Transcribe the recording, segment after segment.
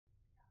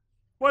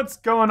What's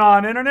going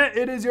on, Internet?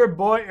 It is your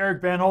boy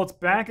Eric Van Holtz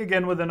back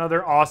again with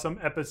another awesome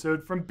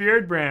episode from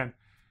Beardbrand.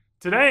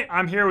 Today,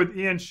 I'm here with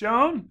Ian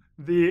Schoen,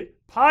 the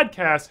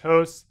podcast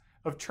host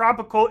of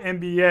Tropical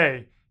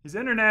MBA. He's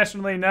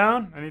internationally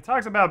known, and he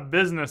talks about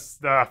business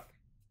stuff.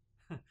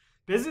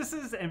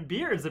 Businesses and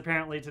beards,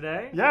 apparently,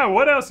 today. Yeah,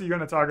 what else are you going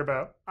to talk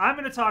about? I'm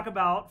going to talk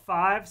about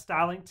 5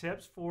 styling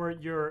tips for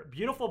your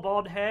beautiful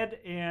bald head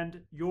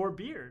and your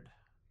beard.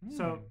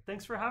 So,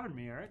 thanks for having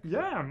me, Eric.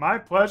 Yeah, my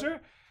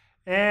pleasure.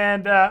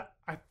 And I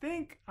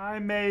think I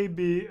may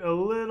be a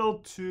little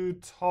too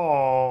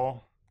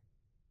tall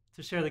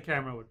to share the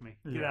camera with me.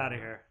 Get out of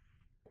here.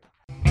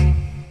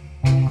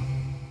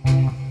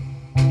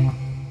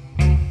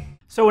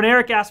 So when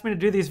Eric asked me to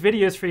do these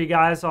videos for you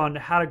guys on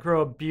how to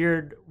grow a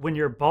beard when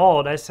you're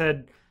bald, I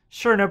said,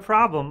 sure, no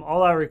problem.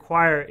 All I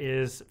require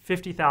is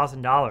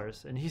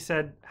 $50,000. And he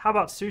said, how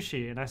about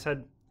sushi? And I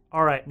said,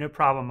 all right, no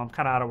problem. I'm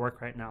kind of out of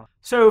work right now.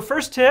 So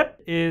first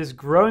tip is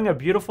growing a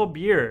beautiful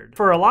beard.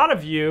 For a lot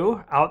of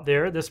you out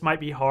there, this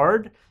might be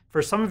hard.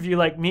 For some of you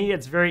like me,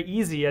 it's very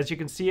easy. As you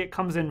can see, it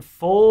comes in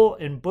full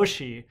and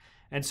bushy.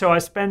 And so I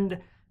spend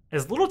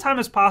as little time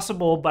as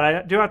possible, but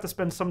I do have to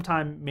spend some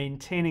time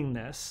maintaining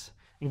this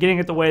and getting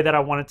it the way that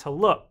I want it to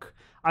look.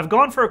 I've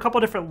gone for a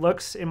couple different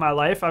looks in my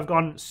life. I've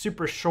gone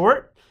super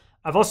short.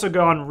 I've also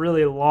gone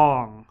really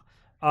long.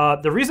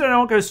 The reason I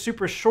don't go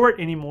super short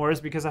anymore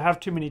is because I have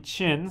too many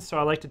chins, so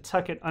I like to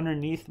tuck it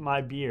underneath my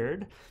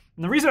beard.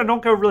 And the reason I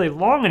don't go really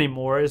long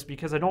anymore is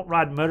because I don't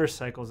ride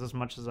motorcycles as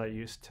much as I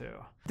used to.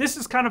 This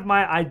is kind of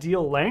my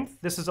ideal length.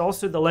 This is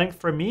also the length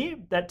for me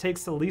that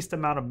takes the least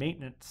amount of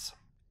maintenance.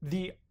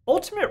 The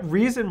ultimate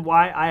reason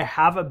why I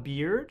have a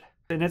beard,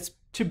 and it's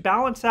to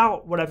balance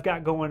out what I've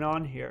got going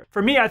on here.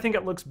 For me, I think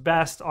it looks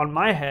best on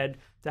my head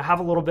to have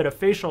a little bit of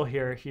facial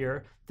hair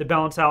here to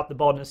balance out the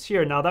baldness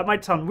here. Now that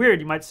might sound weird.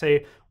 You might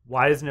say,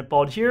 why isn't it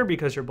bald here?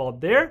 Because you're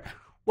bald there.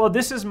 Well,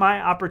 this is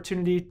my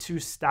opportunity to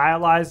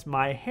stylize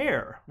my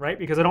hair, right?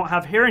 Because I don't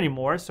have hair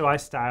anymore, so I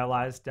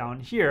stylize down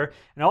here.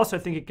 And I also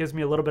think it gives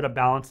me a little bit of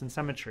balance and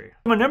symmetry.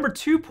 My number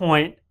 2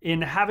 point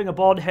in having a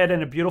bald head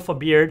and a beautiful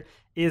beard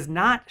is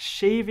not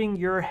shaving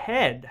your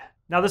head.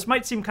 Now, this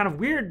might seem kind of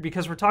weird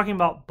because we're talking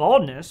about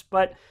baldness,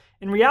 but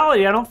in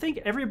reality, I don't think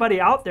everybody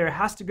out there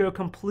has to go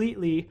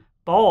completely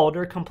bald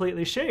or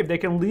completely shaved. They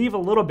can leave a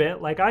little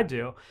bit like I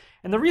do.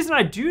 And the reason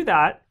I do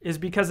that is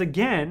because,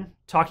 again,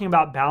 talking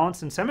about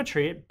balance and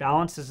symmetry, it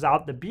balances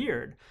out the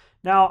beard.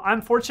 Now,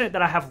 I'm fortunate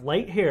that I have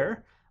light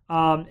hair.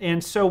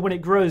 And so when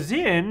it grows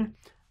in,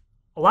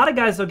 a lot of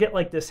guys, they'll get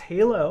like this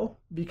halo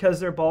because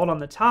they're bald on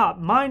the top.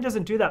 Mine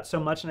doesn't do that so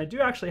much, and I do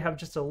actually have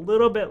just a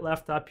little bit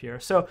left up here.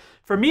 So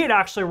for me, it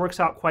actually works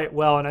out quite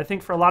well. And I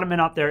think for a lot of men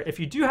out there, if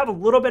you do have a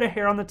little bit of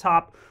hair on the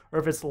top, or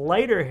if it's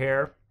lighter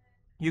hair,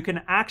 you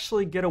can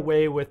actually get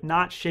away with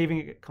not shaving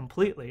it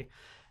completely.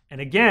 And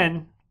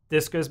again,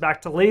 this goes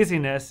back to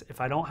laziness.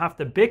 If I don't have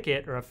to bick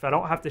it, or if I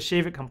don't have to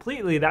shave it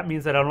completely, that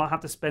means that I don't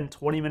have to spend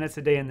 20 minutes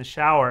a day in the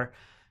shower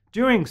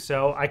doing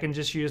so. I can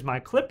just use my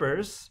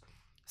clippers,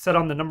 set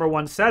on the number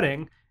 1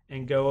 setting,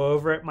 and go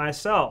over it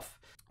myself.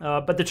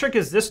 But the trick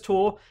is this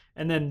tool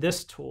and then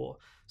this tool.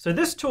 So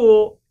this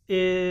tool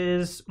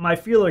is my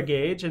feeler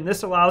gauge, and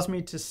this allows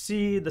me to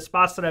see the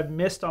spots that I've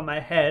missed on my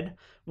head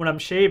when I'm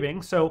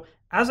shaving. So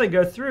as I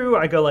go through,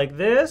 I go like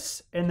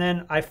this, and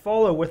then I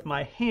follow with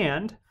my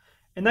hand,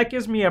 and that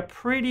gives me a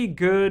pretty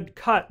good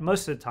cut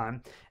most of the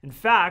time. In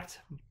fact,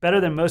 better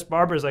than most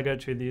barbers I go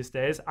to these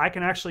days, I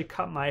can actually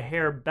cut my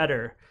hair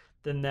better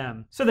than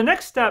them. So the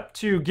next step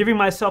to giving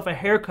myself a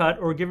haircut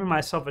or giving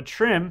myself a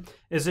trim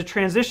is the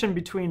transition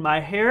between my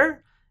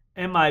hair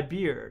and my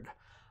beard.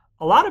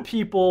 A lot of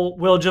people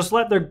will just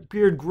let their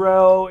beard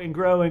grow and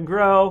grow and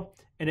grow,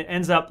 and it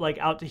ends up like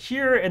out to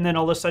here, and then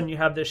all of a sudden you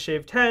have this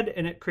shaved head,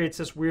 and it creates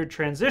this weird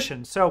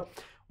transition. So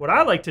what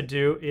I like to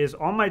do is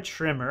on my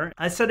trimmer,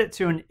 I set it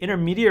to an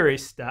intermediary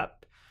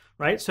step,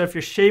 right? So if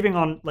you're shaving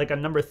on like a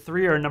number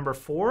 3 or a number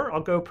 4,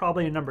 I'll go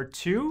probably a number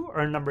 2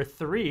 or a number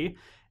 3,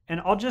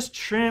 and I'll just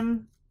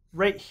trim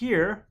right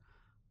here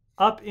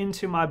up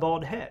into my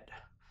bald head.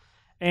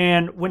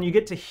 And when you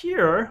get to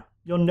here,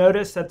 you'll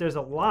notice that there's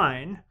a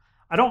line.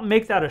 I don't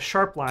make that a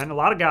sharp line. A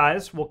lot of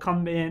guys will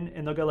come in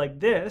and they'll go like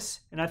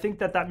this, and I think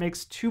that that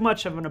makes too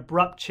much of an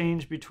abrupt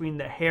change between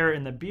the hair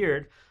and the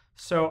beard.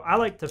 So I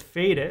like to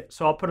fade it.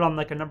 So I'll put it on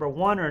like a number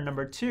 1 or a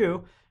number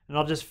 2, and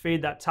I'll just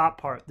fade that top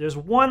part. There's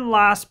one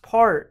last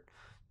part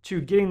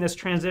to getting this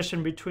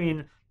transition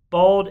between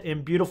bald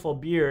and beautiful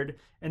beard,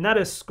 and that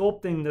is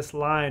sculpting this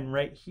line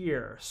right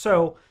here.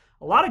 So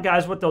a lot of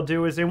guys, what they'll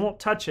do is they won't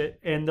touch it,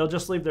 and they'll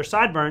just leave their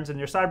sideburns, and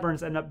their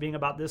sideburns end up being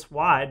about this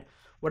wide.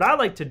 What I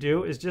like to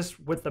do is just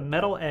with the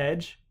metal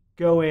edge,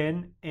 go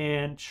in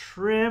and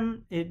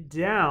trim it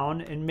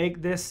down and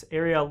make this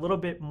area a little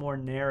bit more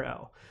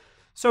narrow.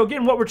 So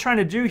again, what we're trying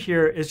to do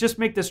here is just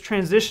make this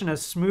transition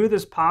as smooth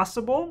as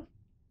possible,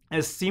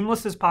 as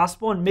seamless as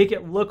possible, and make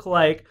it look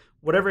like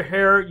whatever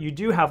hair you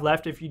do have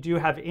left, if you do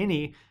have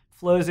any,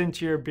 flows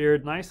into your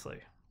beard nicely.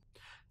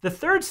 The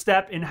third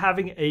step in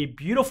having a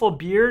beautiful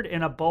beard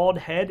and a bald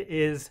head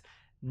is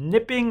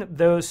nipping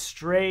those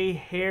stray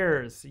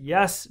hairs.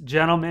 Yes,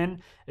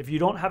 gentlemen, if you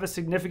don't have a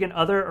significant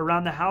other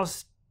around the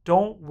house,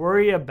 don't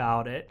worry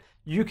about it.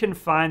 You can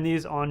find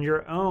these on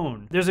your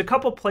own. There's a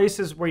couple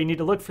places where you need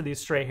to look for these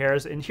stray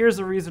hairs, and here's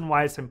the reason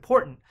why it's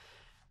important.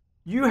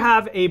 You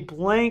have a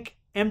blank,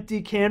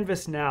 empty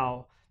canvas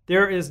now.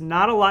 There is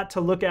not a lot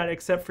to look at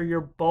except for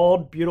your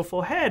bald,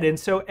 beautiful head. And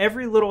so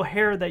every little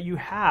hair that you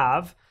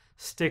have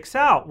sticks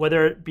out,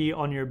 whether it be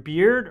on your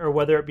beard or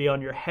whether it be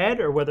on your head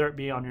or whether it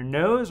be on your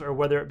nose or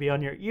whether it be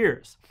on your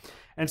ears.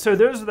 And so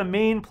those are the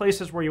main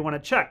places where you want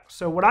to check.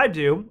 So what I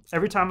do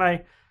every time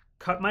I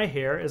cut my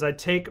hair is I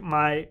take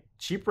my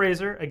cheap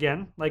razor,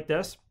 again, like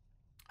this,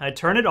 I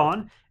turn it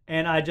on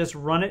and I just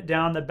run it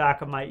down the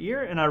back of my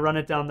ear and I run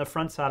it down the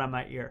front side of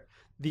my ear.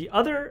 The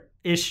other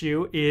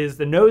issue is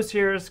the nose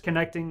hairs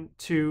connecting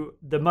to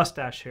the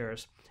mustache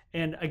hairs.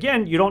 And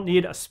again, you don't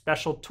need a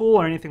special tool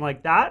or anything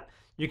like that.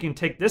 You can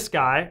take this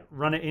guy,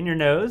 run it in your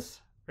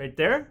nose right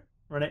there,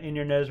 run it in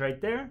your nose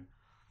right there.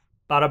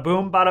 Bada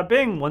boom, bada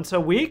bing. Once a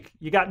week,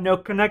 you got no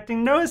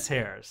connecting nose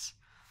hairs.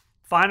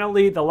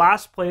 Finally, the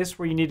last place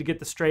where you need to get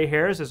the stray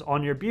hairs is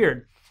on your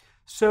beard.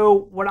 So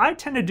what I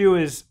tend to do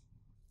is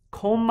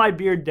comb my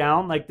beard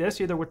down like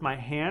this, either with my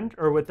hand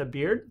or with a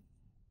beard.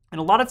 And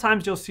a lot of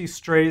times you'll see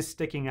strays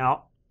sticking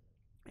out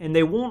and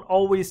they won't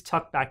always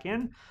tuck back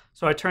in.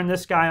 So I turn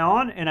this guy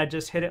on and I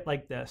just hit it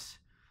like this.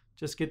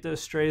 Just get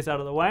those strays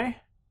out of the way.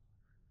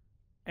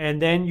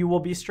 And then you will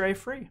be stray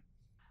free.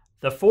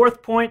 The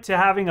fourth point to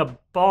having a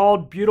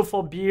bald,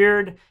 beautiful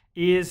beard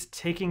is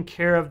taking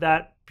care of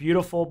that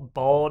beautiful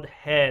bald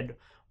head.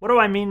 What do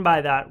I mean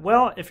by that?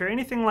 Well, if you're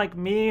anything like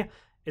me,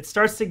 it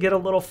starts to get a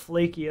little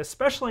flaky,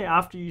 especially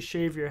after you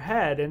shave your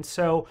head. And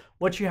so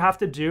what you have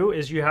to do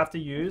is you have to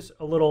use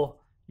a little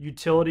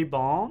utility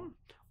balm,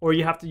 or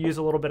you have to use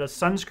a little bit of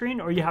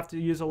sunscreen, or you have to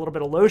use a little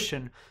bit of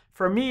lotion.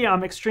 For me,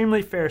 I'm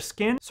extremely fair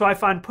skinned, so I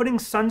find putting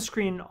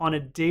sunscreen on a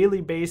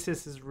daily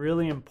basis is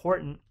really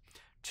important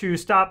to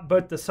stop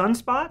both the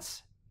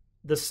sunspots,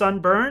 the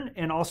sunburn,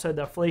 and also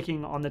the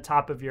flaking on the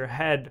top of your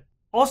head.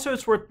 Also,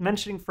 it's worth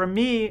mentioning for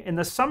me, in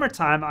the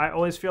summertime, I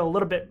always feel a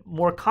little bit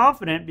more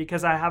confident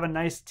because I have a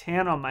nice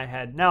tan on my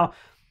head. Now,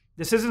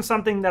 this isn't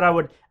something that I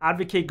would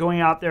advocate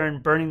going out there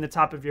and burning the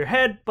top of your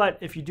head, but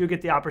if you do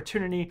get the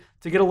opportunity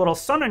to get a little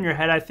sun on your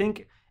head, I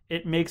think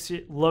it makes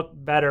it look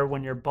better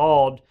when you're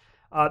bald.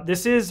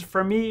 This is,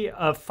 for me,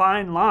 a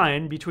fine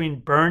line between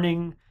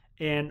burning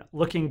and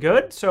looking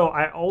good, so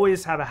I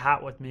always have a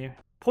hat with me.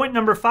 Point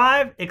number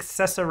 5,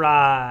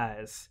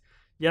 accessorize.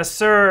 Yes,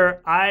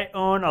 sir. I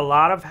own a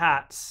lot of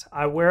hats.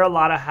 I wear a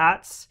lot of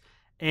hats,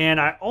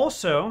 and I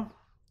also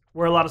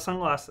wear a lot of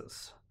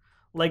sunglasses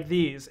like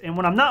these. And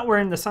when I'm not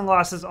wearing the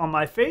sunglasses on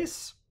my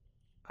face,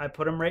 I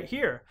put them right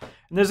here.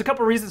 And there's a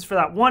couple reasons for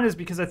that. One is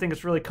because I think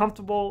it's really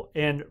comfortable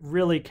and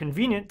really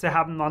convenient to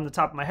have them on the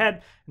top of my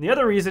head. And the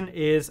other reason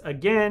is,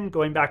 again,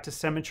 going back to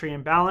symmetry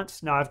and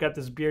balance. Now I've got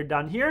this beard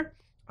down here.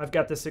 I've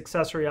got this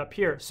accessory up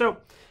here. So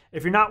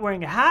if you're not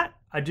wearing a hat,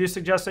 I do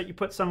suggest that you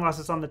put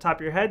sunglasses on the top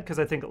of your head because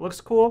I think it looks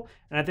cool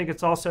and I think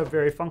it's also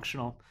very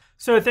functional.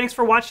 So thanks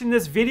for watching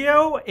this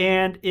video,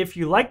 and if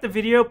you like the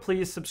video,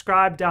 please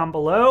subscribe down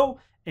below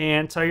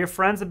and tell your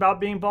friends about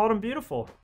being bald and beautiful.